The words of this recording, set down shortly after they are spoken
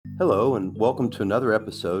Hello, and welcome to another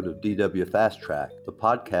episode of DW FastTrack, the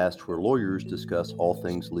podcast where lawyers discuss all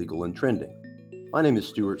things legal and trending. My name is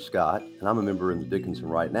Stuart Scott, and I'm a member in the Dickinson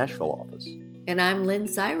Wright Nashville office. And I'm Lynn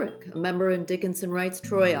Sirich, a member in Dickinson Wright's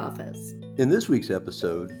Troy office. In this week's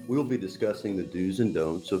episode, we will be discussing the do's and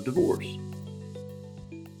don'ts of divorce.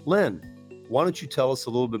 Lynn, why don't you tell us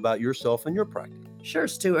a little bit about yourself and your practice? Sure,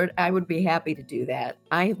 Stuart, I would be happy to do that.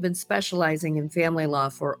 I have been specializing in family law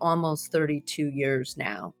for almost 32 years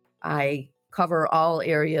now. I cover all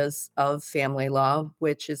areas of family law,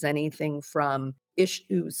 which is anything from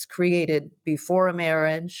issues created before a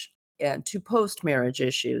marriage to post-marriage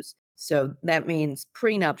issues. So that means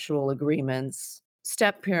prenuptial agreements,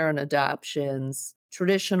 step-parent adoptions,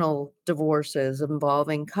 traditional divorces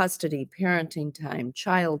involving custody, parenting time,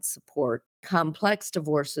 child support, complex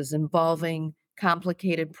divorces involving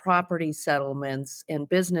complicated property settlements and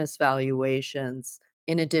business valuations,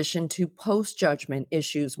 in addition to post-judgment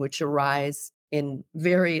issues which arise in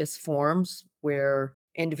various forms where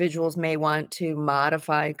individuals may want to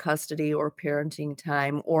modify custody or parenting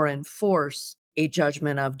time or enforce a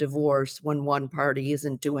judgment of divorce when one party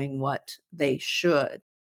isn't doing what they should.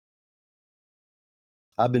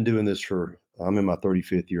 I've been doing this I'm in my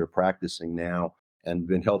 35th year of practicing now, and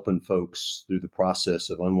been helping folks through the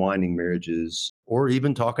process of unwinding marriages or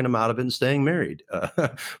even talking them out of it and staying married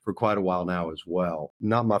for quite a while now as well.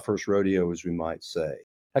 Not my first rodeo, as we might say.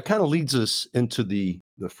 That kind of leads us into the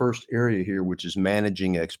first area here, which is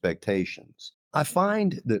managing expectations. I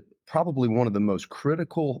find that probably one of the most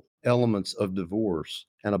critical elements of divorce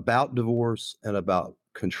and about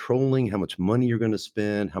controlling how much money you're going to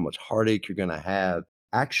spend, how much heartache you're going to have,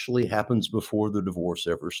 actually happens before the divorce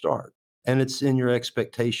ever starts. And it's in your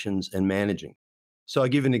expectations and managing. So I'll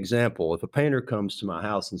give you an example. If a painter comes to my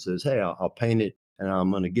house and says, hey, I'll paint it and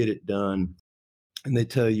I'm going to get it done, and they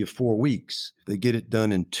tell you 4 weeks, if they get it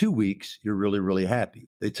done in 2 weeks, you're really, really happy.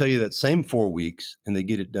 They tell you that same 4 weeks and they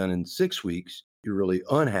get it done in 6 weeks, you're really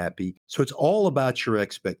unhappy. So it's all about your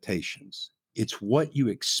expectations. It's what you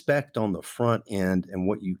expect on the front end and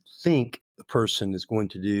what you think the person is going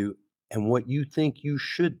to do and what you think you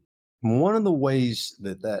should. One of the ways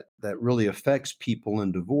that really affects people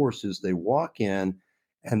in divorce is they walk in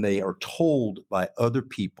and they are told by other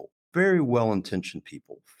people, very well-intentioned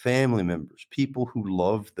people, family members, people who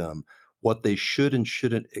love them, what they should and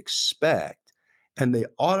shouldn't expect. And they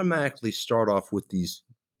automatically start off with these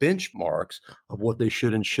benchmarks of what they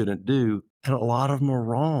should and shouldn't do. And a lot of them are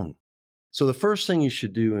wrong. So the first thing you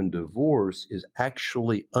should do in divorce is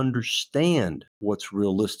actually understand what's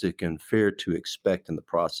realistic and fair to expect in the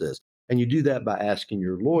process. And you do that by asking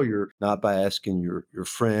your lawyer, not by asking your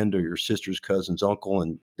friend or your sister's cousin's uncle.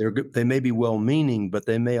 And they may be well-meaning, but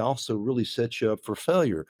they may also really set you up for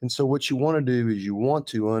failure. And so what you want to do is you want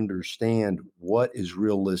to understand what is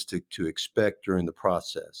realistic to expect during the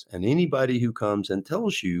process. And anybody who comes and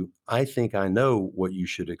tells you, I think I know what you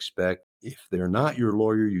should expect, if they're not your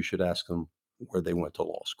lawyer, you should ask them where they went to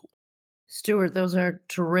law school. Stuart, those are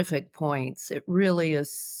terrific points. It really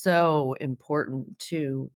is so important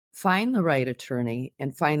to find the right attorney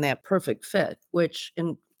and find that perfect fit, which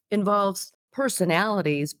involves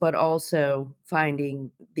personalities, but also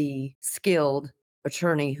finding the skilled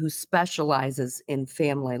attorney who specializes in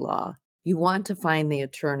family law. You want to find the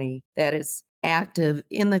attorney that is active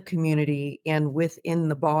in the community and within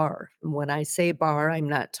the bar. And when I say bar, I'm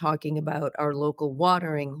not talking about our local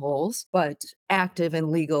watering holes, but active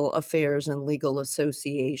in legal affairs and legal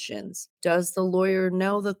associations. Does the lawyer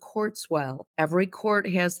know the courts well? Every court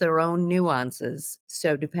has their own nuances.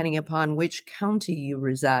 So depending upon which county you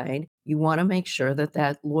reside, you want to make sure that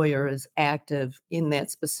that lawyer is active in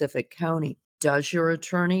that specific county. Does your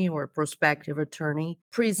attorney or prospective attorney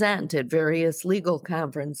present at various legal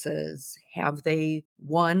conferences? Have they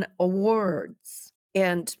won awards?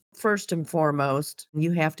 And first and foremost,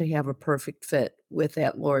 you have to have a perfect fit with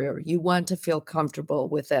that lawyer. You want to feel comfortable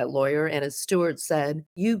with that lawyer. And as Stuart said,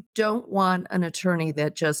 you don't want an attorney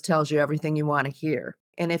that just tells you everything you want to hear.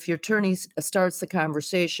 And if your attorney starts the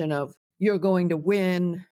conversation of, you're going to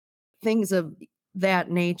win, things of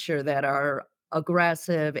that nature that are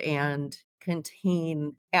aggressive and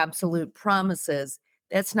contain absolute promises,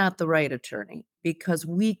 that's not the right attorney, because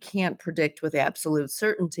we can't predict with absolute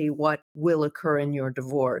certainty what will occur in your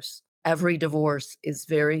divorce. Every divorce is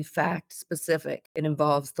very fact specific. It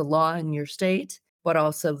involves the law in your state, but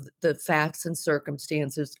also the facts and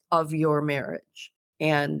circumstances of your marriage.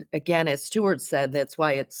 And again, as Stuart said, that's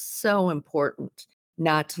why it's so important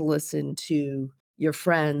not to listen to your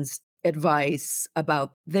friends' advice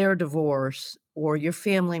about their divorce or your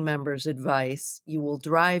family member's advice. You will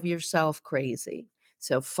drive yourself crazy.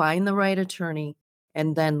 So find the right attorney,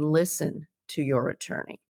 and then listen to your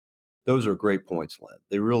attorney. Those are great points, Lynn.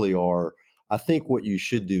 They really are. I think what you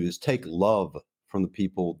should do is take love from the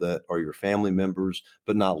people that are your family members,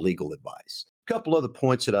 but not legal advice. A couple other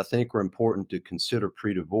points that I think are important to consider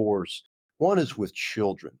pre divorce. One is with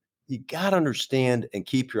children. You got to understand and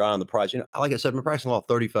keep your eye on the prize. Like I said, I've been practicing law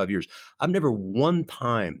 35 years. I've never one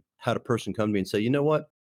time had a person come to me and say, you know what?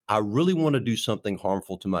 I really want to do something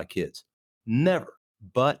harmful to my kids. Never,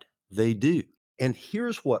 but they do. And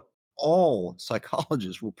here's what all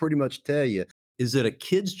psychologists will pretty much tell you is that a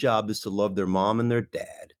kid's job is to love their mom and their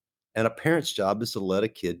dad, and a parent's job is to let a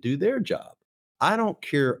kid do their job. I don't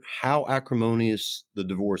care how acrimonious the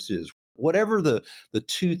divorce is, whatever the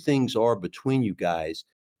two things are between you guys,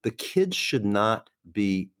 the kids should not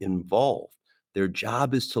be involved. Their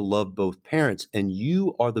job is to love both parents, and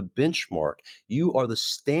you are the benchmark. You are the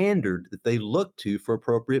standard that they look to for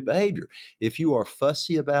appropriate behavior. If you are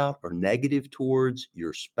fussy about or negative towards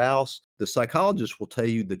your spouse, the psychologist will tell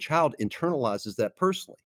you the child internalizes that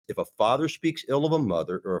personally. If a father speaks ill of a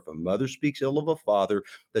mother, or if a mother speaks ill of a father,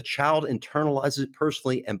 the child internalizes it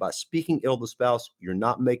personally. And by speaking ill of the spouse, you're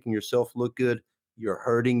not making yourself look good. You're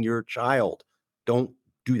hurting your child. Don't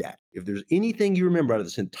do that. If there's anything you remember out of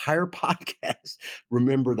this entire podcast,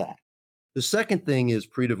 remember that. The second thing is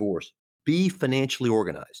pre divorce, be financially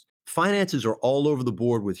organized. Finances are all over the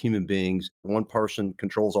board with human beings. One person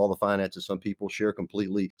controls all the finances. Some people share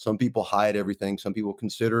completely. Some people hide everything. Some people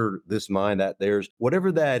consider this mine, that theirs.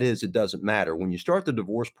 Whatever that is, it doesn't matter. When you start the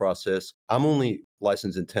divorce process, I'm only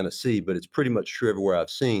licensed in Tennessee, but it's pretty much true everywhere I've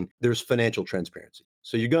seen. There's financial transparency.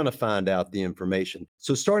 So you're going to find out the information.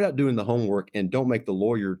 So start out doing the homework and don't make the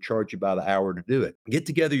lawyer charge you by the hour to do it. Get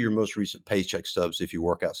together your most recent paycheck stubs if you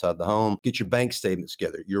work outside the home. Get your bank statements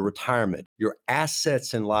together, your retirement, your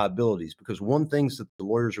assets and liabilities, because one thing that the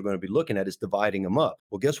lawyers are going to be looking at is dividing them up.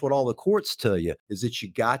 Well, guess what all the courts tell you is that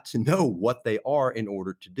you got to know what they are in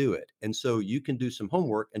order to do it. And so you can do some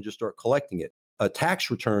homework and just start collecting it. Tax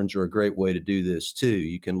returns are a great way to do this too.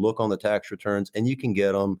 You can look on the tax returns and you can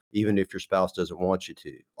get them even if your spouse doesn't want you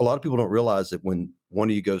to. A lot of people don't realize that when one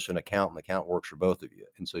of you goes to an accountant, the account works for both of you.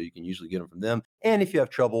 And so you can usually get them from them. And if you have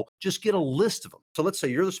trouble, just get a list of them. So let's say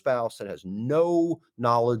you're the spouse that has no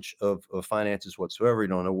knowledge of finances whatsoever. You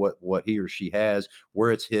don't know what he or she has,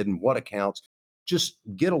 where it's hidden, what accounts. Just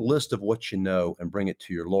get a list of what you know and bring it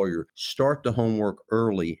to your lawyer. Start the homework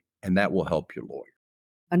early, and that will help your lawyer.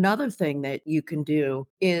 Another thing that you can do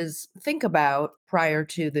is think about prior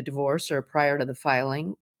to the divorce or prior to the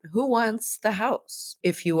filing, who wants the house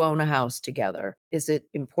if you own a house together? Is it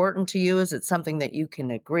important to you? Is it something that you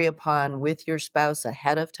can agree upon with your spouse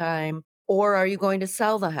ahead of time? Or are you going to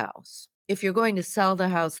sell the house? If you're going to sell the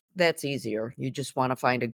house, that's easier. You just want to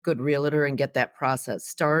find a good realtor and get that process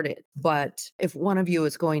started. But if one of you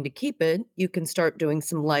is going to keep it, you can start doing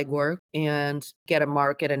some legwork and get a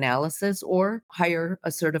market analysis or hire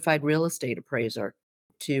a certified real estate appraiser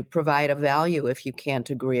to provide a value if you can't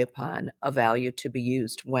agree upon a value to be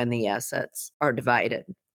used when the assets are divided.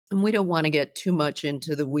 And we don't want to get too much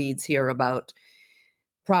into the weeds here about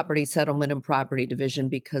property settlement and property division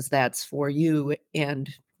because that's for you and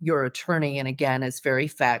your attorney. And again, it's very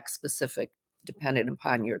fact specific, dependent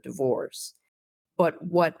upon your divorce. But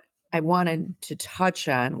what I wanted to touch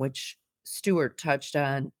on, which Stuart touched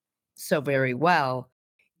on so very well,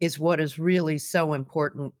 is what is really so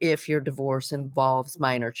important if your divorce involves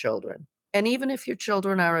minor children. And even if your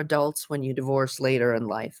children are adults when you divorce later in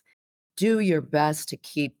life, do your best to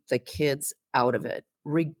keep the kids out of it,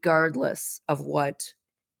 regardless of what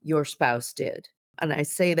your spouse did. And I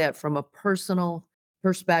say that from a personal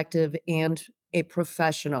perspective and a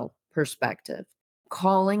professional perspective.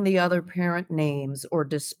 Calling the other parent names or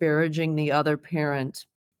disparaging the other parent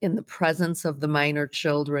in the presence of the minor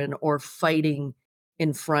children or fighting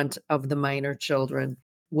in front of the minor children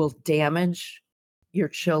will damage your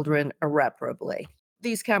children irreparably.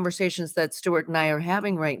 These conversations that Stuart and I are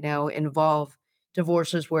having right now involve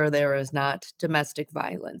divorces where there is not domestic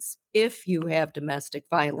violence. If you have domestic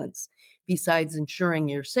violence, besides ensuring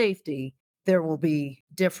your safety, there will be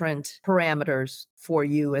different parameters for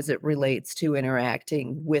you as it relates to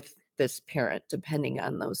interacting with this parent, depending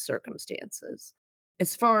on those circumstances.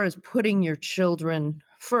 As far as putting your children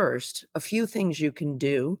first, a few things you can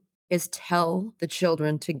do is tell the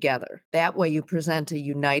children together. That way you present a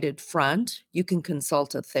united front. You can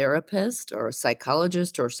consult a therapist or a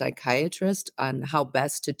psychologist or psychiatrist on how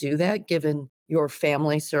best to do that given your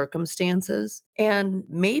family circumstances, and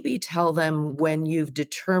maybe tell them when you've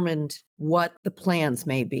determined what the plans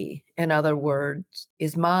may be. In other words,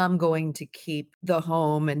 is mom going to keep the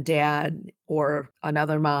home and dad or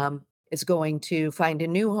another mom is going to find a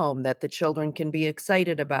new home that the children can be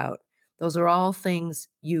excited about. Those are all things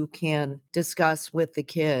you can discuss with the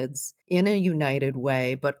kids in a united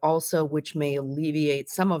way, but also which may alleviate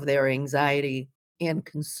some of their anxiety and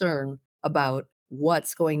concern about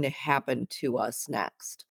what's going to happen to us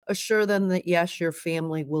next. Assure them that, yes, your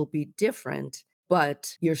family will be different,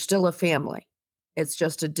 but you're still a family. It's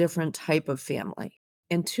just a different type of family.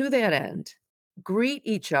 And to that end, greet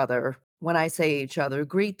each other. When I say each other,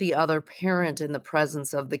 greet the other parent in the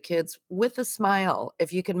presence of the kids with a smile.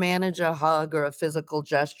 If you can manage a hug or a physical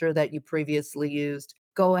gesture that you previously used,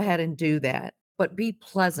 go ahead and do that. But be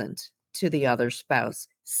pleasant to the other spouse.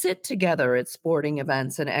 Sit together at sporting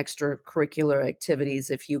events and extracurricular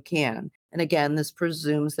activities if you can. And again, this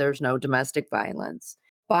presumes there's no domestic violence.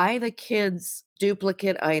 Buy the kids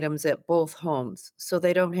duplicate items at both homes so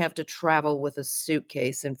they don't have to travel with a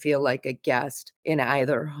suitcase and feel like a guest in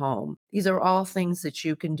either home. These are all things that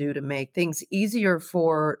you can do to make things easier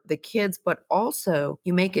for the kids, but also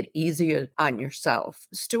you make it easier on yourself.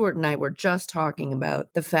 Stuart and I were just talking about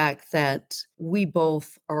the fact that we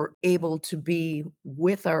both are able to be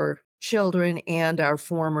with our children and our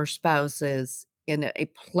former spouses in a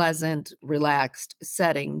pleasant, relaxed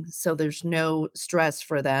setting. So there's no stress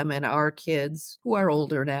for them. And our kids, who are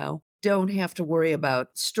older now, don't have to worry about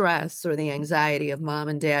stress or the anxiety of mom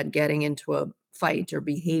and dad getting into a fight or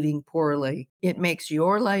behaving poorly. It makes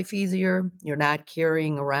your life easier. You're not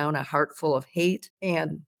carrying around a heart full of hate,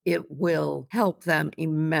 and it will help them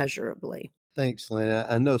immeasurably. Thanks, Lynn.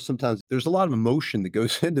 I know sometimes there's a lot of emotion that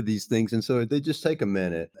goes into these things, and so they just take a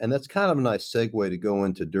minute. And that's kind of a nice segue to go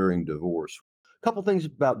into during divorce. A couple things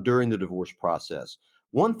about during the divorce process.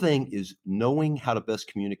 One thing is knowing how to best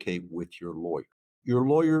communicate with your lawyer. Your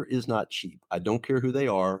lawyer is not cheap. I don't care who they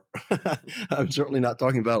are. I'm certainly not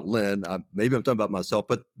talking about Lynn. Maybe I'm talking about myself,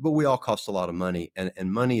 but we all cost a lot of money, and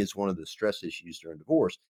money is one of the stress issues during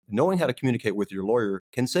divorce. Knowing how to communicate with your lawyer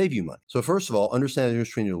can save you money. So first of all, understand the difference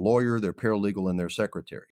between your lawyer, their paralegal, and their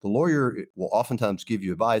secretary. The lawyer will oftentimes give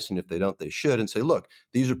you advice, and if they don't, they should, and say, look,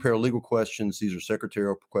 these are paralegal questions, these are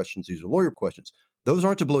secretarial questions, these are lawyer questions. Those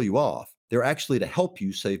aren't to blow you off. They're actually to help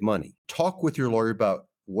you save money. Talk with your lawyer about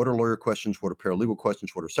what are lawyer questions, what are paralegal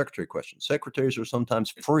questions, what are secretary questions. Secretaries are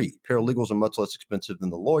sometimes free. Paralegals are much less expensive than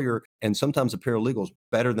the lawyer, and sometimes the paralegal is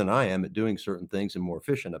better than I am at doing certain things and more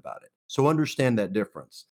efficient about it. So understand that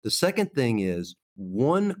difference. The second thing is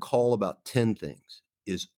one call about 10 things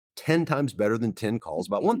is 10 times better than 10 calls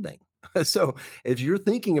about one thing. So if you're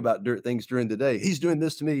thinking about things during the day, he's doing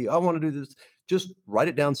this to me, I want to do this, just write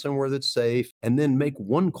it down somewhere that's safe and then make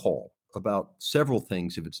one call about several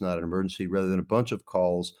things if it's not an emergency rather than a bunch of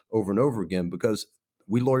calls over and over again, because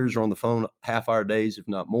we lawyers are on the phone half our days, if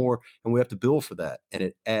not more, and we have to bill for that, and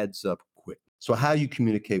it adds up quick. So how you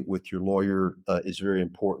communicate with your lawyer is very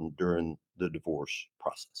important during the divorce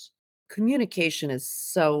process. Communication is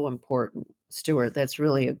so important, Stuart. That's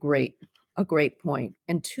really a great point.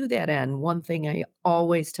 And to that end, one thing I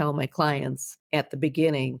always tell my clients at the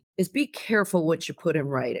beginning is be careful what you put in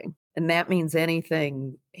writing. And that means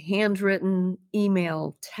anything handwritten,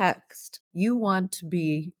 email, text. You want to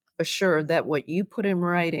be assured that what you put in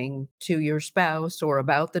writing to your spouse or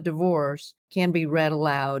about the divorce can be read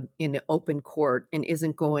aloud in open court and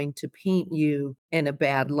isn't going to paint you in a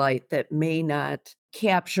bad light that may not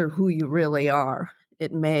capture who you really are.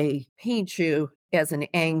 It may paint you as an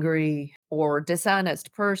angry or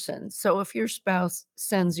dishonest person. So if your spouse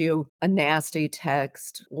sends you a nasty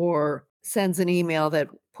text or sends an email that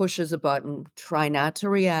pushes a button, try not to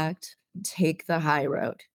react, take the high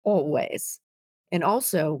road always. And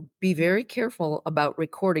also be very careful about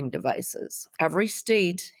recording devices. Every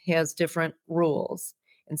state has different rules.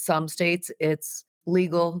 In some states, it's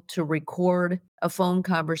legal to record a phone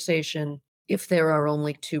conversation if there are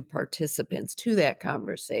only two participants to that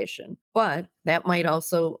conversation. But that might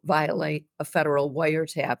also violate a federal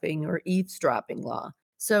wiretapping or eavesdropping law.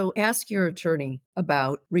 So ask your attorney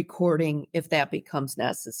about recording if that becomes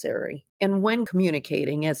necessary. And when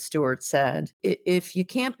communicating, as Stuart said, if you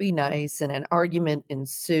can't be nice and an argument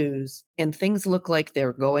ensues and things look like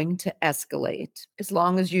they're going to escalate, as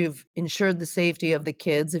long as you've ensured the safety of the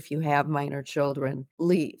kids, if you have minor children,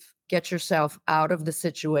 leave. Get yourself out of the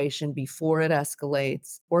situation before it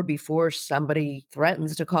escalates or before somebody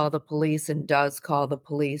threatens to call the police and does call the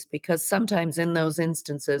police, because sometimes in those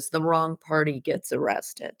instances, the wrong party gets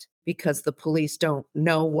arrested because the police don't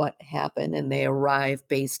know what happened and they arrive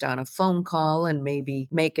based on a phone call and maybe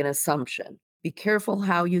make an assumption. Be careful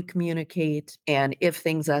how you communicate, and if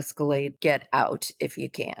things escalate, get out if you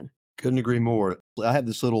can. Couldn't agree more. I have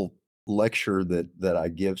this little lecture that I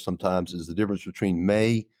give sometimes is the difference between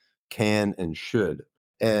may, can, and should.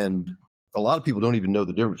 And A lot of people don't even know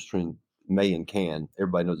the difference between may and can.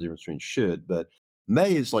 Everybody knows the difference between should, but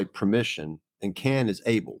may is like permission and can is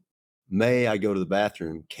able. May I go to the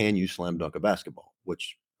bathroom? Can you slam dunk a basketball?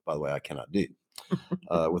 Which, by the way, I cannot do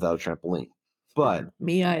without a trampoline. But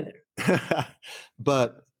Me either.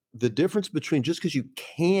 but the difference between just because you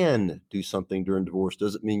can do something during divorce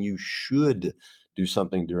doesn't mean you should do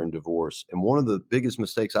something during divorce. And one of the biggest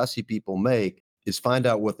mistakes I see people make is find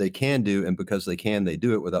out what they can do. And because they can, they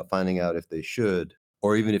do it without finding out if they should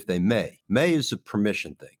or even if they may. May is a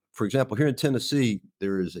permission thing. For example, here in Tennessee,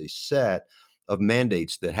 there is a set of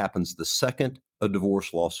mandates that happens the second a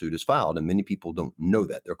divorce lawsuit is filed. And many people don't know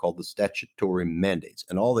that. They're called the statutory mandates.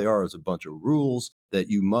 And all they are is a bunch of rules that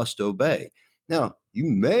you must obey. Now, you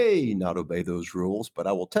may not obey those rules, but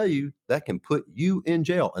I will tell you that can put you in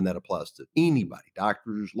jail. And that applies to anybody,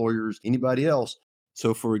 doctors, lawyers, anybody else.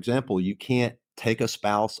 So, for example, you can't take a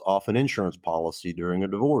spouse off an insurance policy during a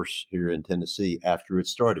divorce here in Tennessee after it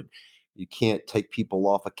started. You can't take people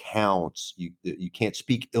off accounts. You can't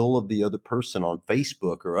speak ill of the other person on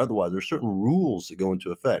Facebook or otherwise. There's certain rules that go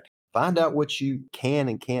into effect. Find out what you can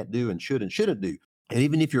and can't do and shouldn't do. And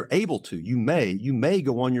even if you're able to, you may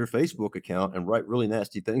go on your Facebook account and write really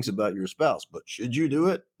nasty things about your spouse. But should you do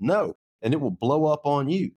it? No. And it will blow up on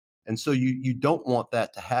you. And so you don't want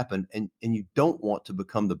that to happen. And you don't want to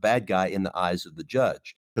become the bad guy in the eyes of the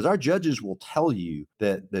judge. Because our judges will tell you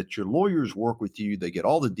that your lawyers work with you, they get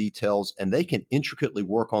all the details, and they can intricately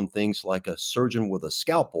work on things like a surgeon with a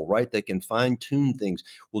scalpel, right? They can fine tune things.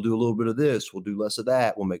 We'll do a little bit of this, we'll do less of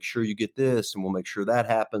that, we'll make sure you get this, and we'll make sure that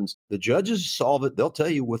happens. The judges solve it, they'll tell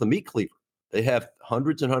you with a meat cleaver. They have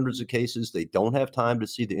hundreds and hundreds of cases. They don't have time to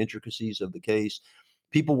see the intricacies of the case.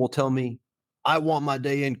 People will tell me, I want my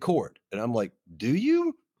day in court. And I'm like, do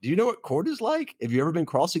you? Do you know what court is like? Have you ever been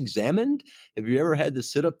cross-examined? Have you ever had to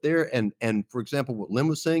sit up there and for example, what Lynn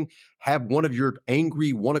was saying, have one of your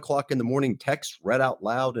angry 1 o'clock in the morning texts read out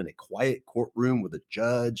loud in a quiet courtroom with a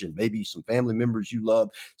judge and maybe some family members you love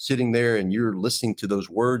sitting there and you're listening to those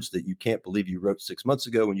words that you can't believe you wrote 6 months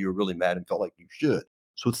ago when you were really mad and felt like you should.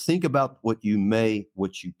 So think about what you may,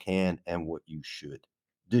 what you can, and what you should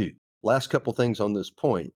do. Last couple things on this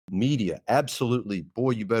point. Media, absolutely.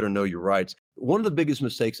 Boy, you better know your rights. One of the biggest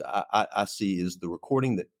mistakes I see is the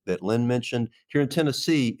recording that Lynn mentioned. Here in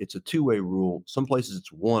Tennessee, it's a two-way rule. Some places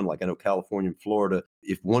it's one, like I know California and Florida.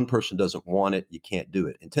 If one person doesn't want it, you can't do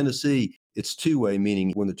it. In Tennessee, it's two-way,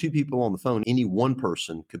 meaning when the two people on the phone, any one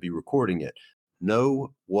person could be recording it.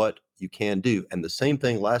 Know what you can do. And the same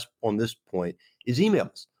thing last on this point is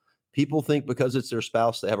emails. People think because it's their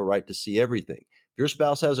spouse, they have a right to see everything. If your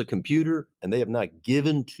spouse has a computer and they have not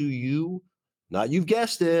given to you, not you've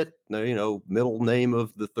guessed it, no, middle name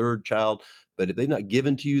of the third child, but if they've not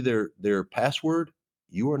given to you their password,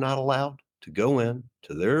 you are not allowed to go in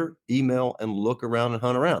to their email and look around and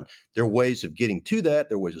hunt around. There are ways of getting to that.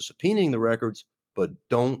 There are ways of subpoenaing the records, but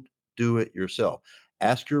don't do it yourself.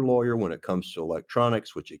 Ask your lawyer when it comes to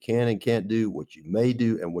electronics, what you can and can't do, what you may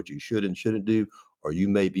do, and what you should and shouldn't do, or you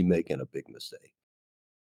may be making a big mistake.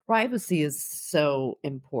 Privacy is so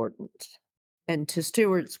important. And to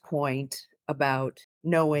Stuart's point about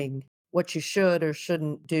knowing what you should or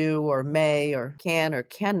shouldn't do or may or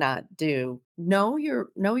cannot do, know your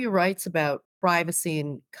rights about privacy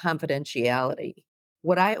and confidentiality.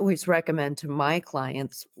 What I always recommend to my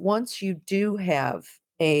clients, once you do have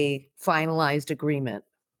a finalized agreement,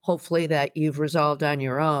 hopefully that you've resolved on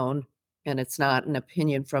your own and it's not an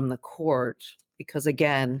opinion from the court, because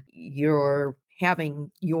again, you're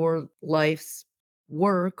having your life's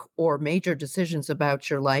work or major decisions about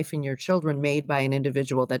your life and your children made by an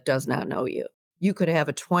individual that does not know you. You could have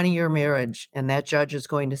a 20-year marriage and that judge is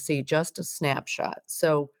going to see just a snapshot.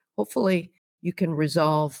 So hopefully you can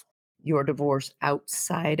resolve your divorce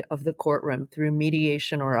outside of the courtroom through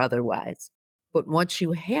mediation or otherwise. But once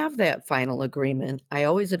you have that final agreement, I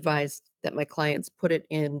always advise that my clients put it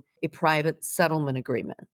in a private settlement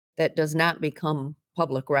agreement that does not become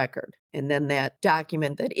public record. And then that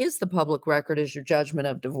document that is the public record is your judgment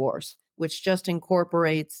of divorce, which just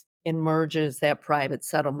incorporates and merges that private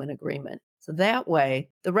settlement agreement. So that way,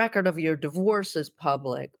 the record of your divorce is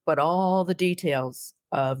public, but all the details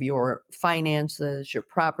of your finances, your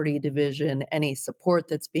property division, any support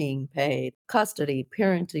that's being paid, custody,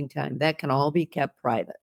 parenting time, that can all be kept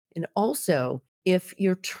private. And also, if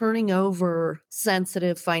you're turning over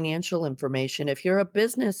sensitive financial information, if you're a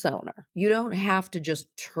business owner, you don't have to just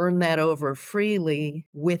turn that over freely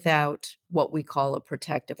without what we call a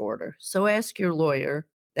protective order. So ask your lawyer,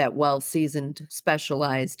 that well-seasoned,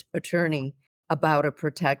 specialized attorney, about a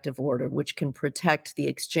protective order, which can protect the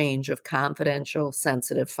exchange of confidential,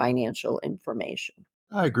 sensitive financial information.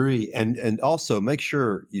 I agree. And also make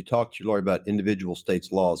sure you talk to your lawyer about individual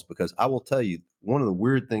states' laws because I will tell you one of the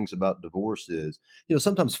weird things about divorce is,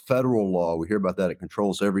 sometimes federal law, we hear about that, it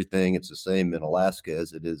controls everything. It's the same in Alaska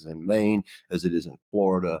as it is in Maine, as it is in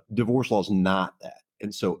Florida. Divorce law is not that.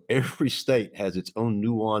 And so every state has its own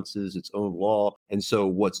nuances, its own law. And so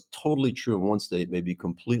what's totally true in one state may be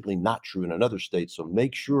completely not true in another state. So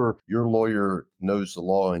make sure your lawyer knows the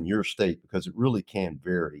law in your state because it really can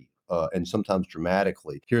vary. And sometimes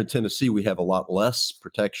dramatically. Here in Tennessee, we have a lot less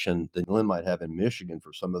protection than Lynn might have in Michigan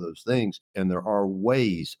for some of those things. And there are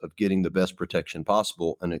ways of getting the best protection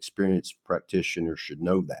possible. An experienced practitioner should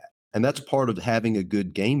know that. And that's part of having a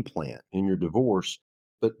good game plan in your divorce.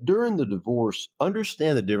 But during the divorce,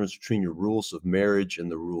 understand the difference between your rules of marriage and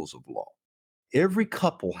the rules of law. Every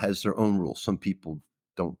couple has their own rules. Some people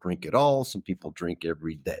don't drink at all. Some people drink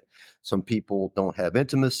every day. Some people don't have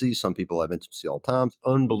intimacy. Some people have intimacy all the time. It's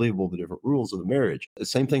unbelievable the different rules of the marriage. The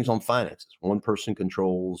same things on finances. One person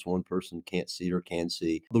controls, one person can't see or can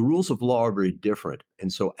see. The rules of law are very different.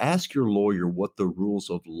 And so ask your lawyer what the rules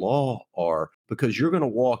of law are because you're going to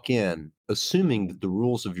walk in assuming that the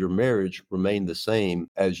rules of your marriage remain the same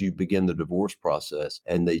as you begin the divorce process,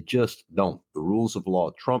 and they just don't. The rules of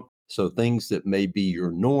law trump. So things that may be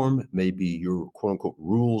your norm, maybe your quote unquote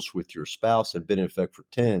rules with your spouse have been in effect for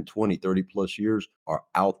 10, 20, 30 plus years are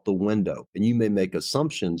out the window. And you may make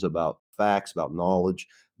assumptions about facts, about knowledge,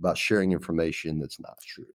 about sharing information that's not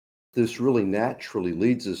true. This really naturally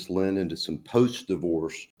leads us, Lynn, into some post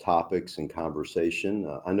divorce topics and conversation.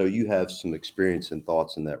 I know you have some experience and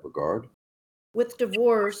thoughts in that regard. With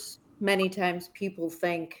divorce, many times people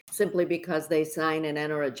think simply because they sign and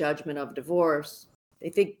enter a judgment of divorce, they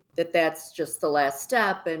think that that's just the last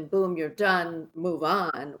step and boom, you're done, move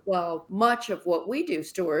on. Well, much of what we do,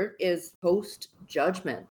 Stuart, is post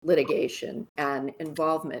judgment litigation and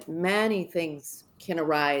involvement. Many things can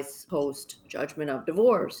arise post judgment of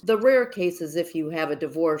divorce. The rare case is if you have a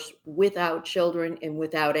divorce without children and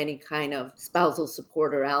without any kind of spousal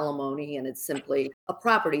support or alimony, and it's simply a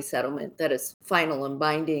property settlement that is final and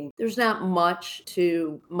binding. There's not much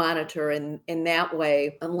to monitor in that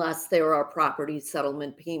way unless there are property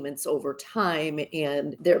settlement payments over time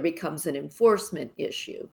and there becomes an enforcement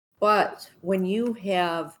issue. But when you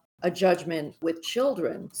have a judgment with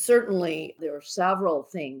children, certainly there are several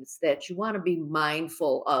things that you want to be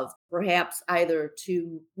mindful of, perhaps either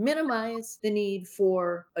to minimize the need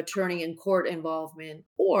for attorney and court involvement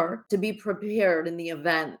or to be prepared in the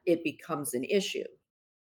event it becomes an issue.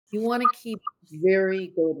 You want to keep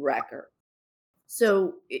very good record.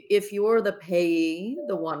 So if you're the payee,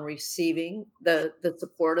 the one receiving the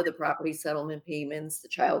support of the property settlement payments, the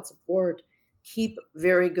child support, keep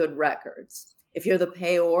very good records. If you're the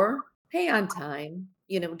payor, pay on time,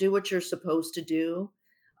 do what you're supposed to do.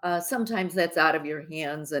 Sometimes that's out of your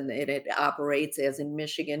hands and it operates as in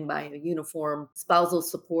Michigan by a uniform spousal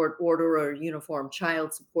support order or uniform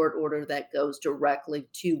child support order that goes directly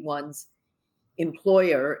to one's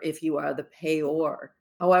employer if you are the payor.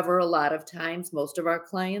 However, a lot of times, most of our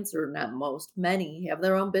clients, or not most, many have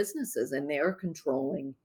their own businesses and they're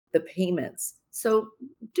controlling the payments. So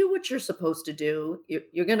do what you're supposed to do.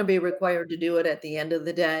 You're going to be required to do it at the end of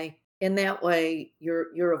the day. And that way,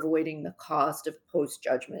 you're avoiding the cost of post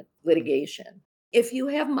judgment litigation. If you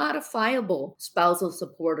have modifiable spousal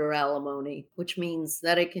support or alimony, which means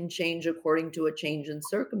that it can change according to a change in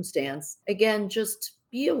circumstance, again, just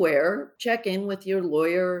be aware, check in with your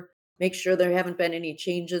lawyer, make sure there haven't been any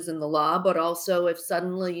changes in the law, but also if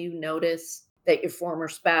suddenly you notice that your former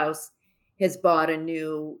spouse has bought a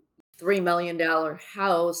new $3 million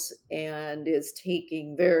house and is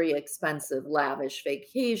taking very expensive, lavish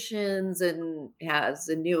vacations and has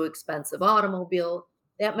a new expensive automobile,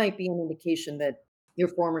 that might be an indication that your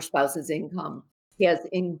former spouse's income has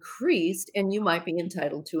increased and you might be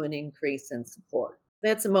entitled to an increase in support.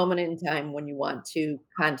 That's a moment in time when you want to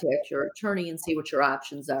contact your attorney and see what your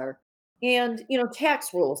options are. And,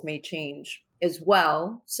 tax rules may change as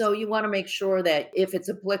well. So you want to make sure that if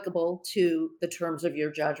it's applicable to the terms of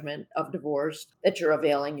your judgment of divorce, that you're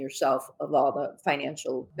availing yourself of all the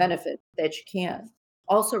financial benefit that you can.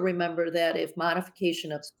 Also remember that if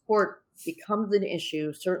modification of support becomes an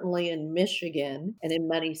issue, certainly in Michigan and in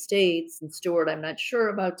many states, and Stuart, I'm not sure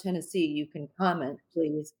about Tennessee, you can comment,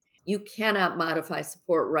 please. You cannot modify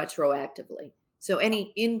support retroactively. So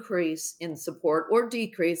any increase in support or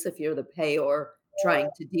decrease, if you're the payor trying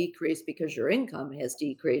to decrease because your income has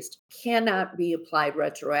decreased, cannot be applied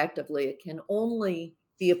retroactively. It can only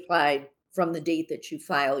be applied from the date that you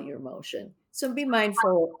file your motion. So be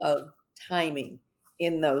mindful of timing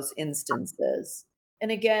in those instances.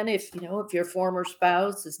 And again, if your former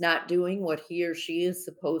spouse is not doing what he or she is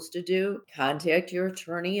supposed to do, contact your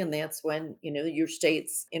attorney, and that's when, your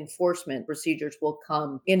state's enforcement procedures will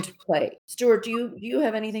come into play. Stuart, do you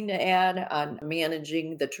have anything to add on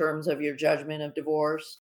managing the terms of your judgment of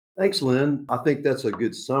divorce? Thanks, Lynn. I think that's a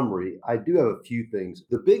good summary. I do have a few things.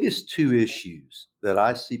 The biggest two issues that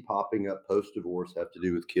I see popping up post divorce have to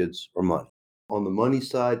do with kids or money. On the money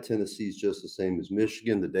side, Tennessee is just the same as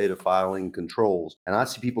Michigan, the data filing controls. And I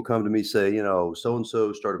see people come to me say, so and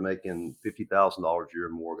so started making $50,000 a year or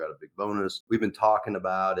more, got a big bonus. We've been talking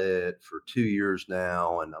about it for 2 years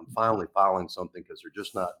now, and I'm finally filing something because they're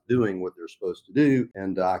just not doing what they're supposed to do.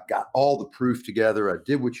 And I got all the proof together. I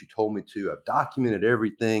did what you told me to. I've documented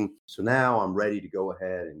everything. So now I'm ready to go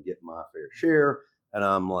ahead and get my fair share. And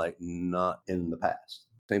I'm like, not in the past.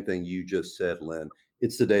 Same thing you just said, Lynn.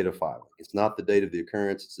 It's the date of filing. It's not the date of the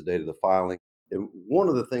occurrence, it's the date of the filing. And one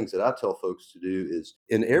of the things that I tell folks to do is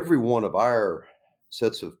in every one of our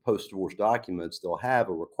sets of post divorce documents, they'll have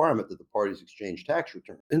a requirement that the parties exchange tax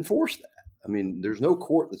return. Enforce that. I mean, there's no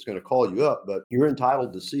court that's going to call you up, but you're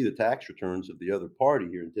entitled to see the tax returns of the other party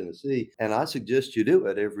here in Tennessee. And I suggest you do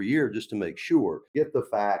it every year just to make sure. Get the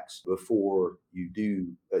facts before you do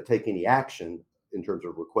take any action in terms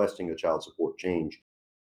of requesting a child support change.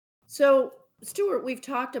 So, Stuart, we've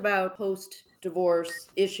talked about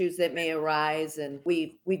post-divorce issues that may arise, and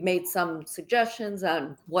we've made some suggestions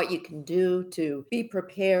on what you can do to be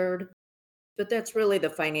prepared. But that's really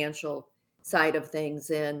the financial side of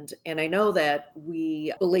things, and I know that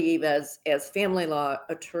we believe as family law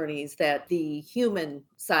attorneys that the human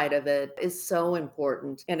side of it is so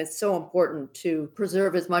important, and it's so important to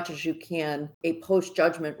preserve as much as you can a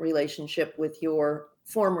post-judgment relationship with your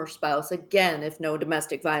former spouse, again, if no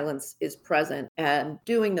domestic violence is present, and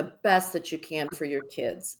doing the best that you can for your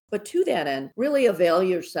kids. But to that end, really avail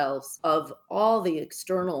yourselves of all the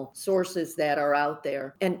external sources that are out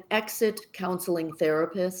there. An exit counseling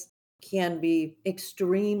therapist can be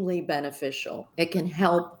extremely beneficial. It can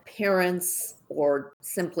help parents, or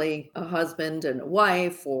simply a husband and a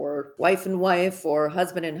wife, or wife and wife, or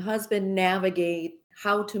husband and husband, navigate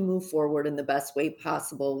how to move forward in the best way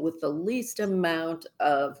possible with the least amount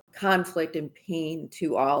of conflict and pain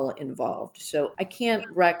to all involved. So I can't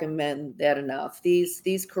recommend that enough.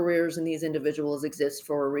 These careers and these individuals exist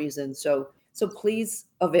for a reason. So please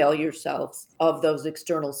avail yourselves of those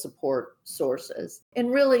external support sources.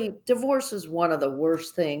 And really, divorce is one of the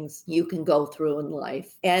worst things you can go through in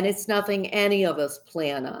life. And it's nothing any of us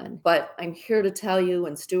plan on. But I'm here to tell you,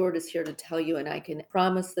 and Stuart is here to tell you, and I can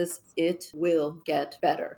promise this, it will get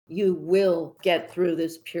better. You will get through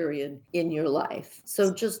this period in your life.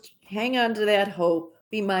 So just hang on to that hope.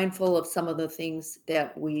 Be mindful of some of the things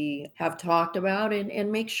that we have talked about,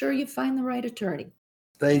 and make sure you find the right attorney.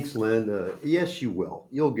 Thanks, Lynn. Yes, you will.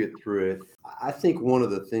 You'll get through it. I think one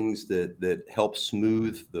of the things that helps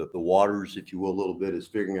smooth the waters, if you will, a little bit is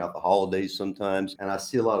figuring out the holidays sometimes. And I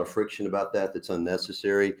see a lot of friction about that's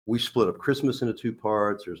unnecessary. We split up Christmas into two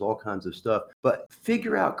parts. There's all kinds of stuff. But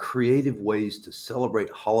figure out creative ways to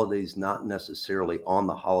celebrate holidays not necessarily on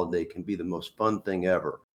the holiday can be the most fun thing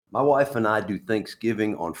ever. My wife and I do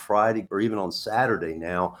Thanksgiving on Friday or even on Saturday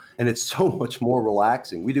now, and it's so much more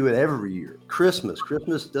relaxing. We do it every year. Christmas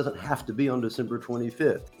doesn't have to be on December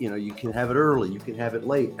 25th. You can have it early, you can have it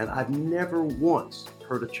late, and I've never once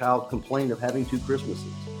heard a child complain of having two Christmases.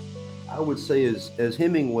 I would say, as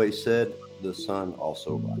Hemingway said, the sun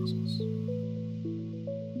also rises.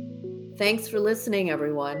 Thanks for listening,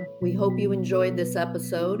 everyone. We hope you enjoyed this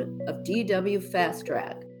episode of DW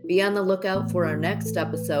FastTrack. Be on the lookout for our next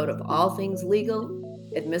episode of All Things Legal,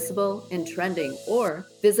 Admissible, and Trending, or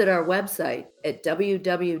visit our website at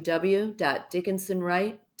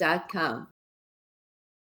www.dickinsonwright.com.